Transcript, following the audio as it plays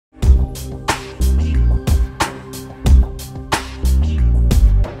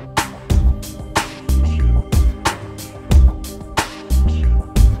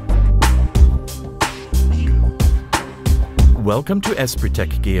Welcome to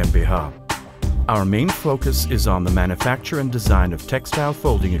EspriTech GmbH. Our main focus is on the manufacture and design of textile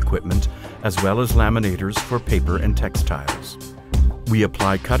folding equipment as well as laminators for paper and textiles. We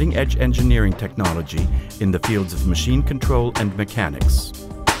apply cutting-edge engineering technology in the fields of machine control and mechanics.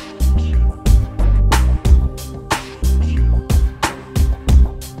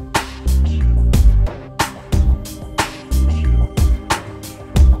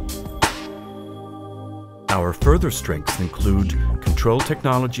 Our further strengths include control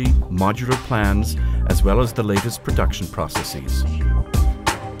technology, modular plans, as well as the latest production processes.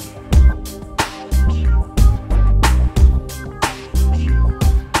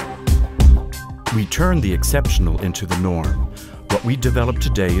 We turn the exceptional into the norm. What we develop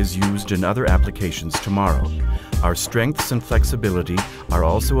today is used in other applications tomorrow. Our strengths and flexibility are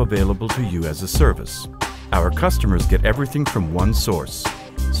also available to you as a service. Our customers get everything from one source: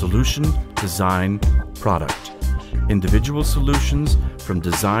 solution, design, product. Individual solutions from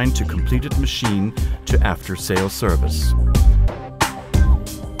design to completed machine to after-sale service.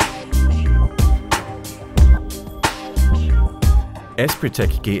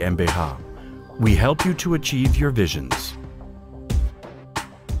 EspriTech GmbH. We help you to achieve your visions.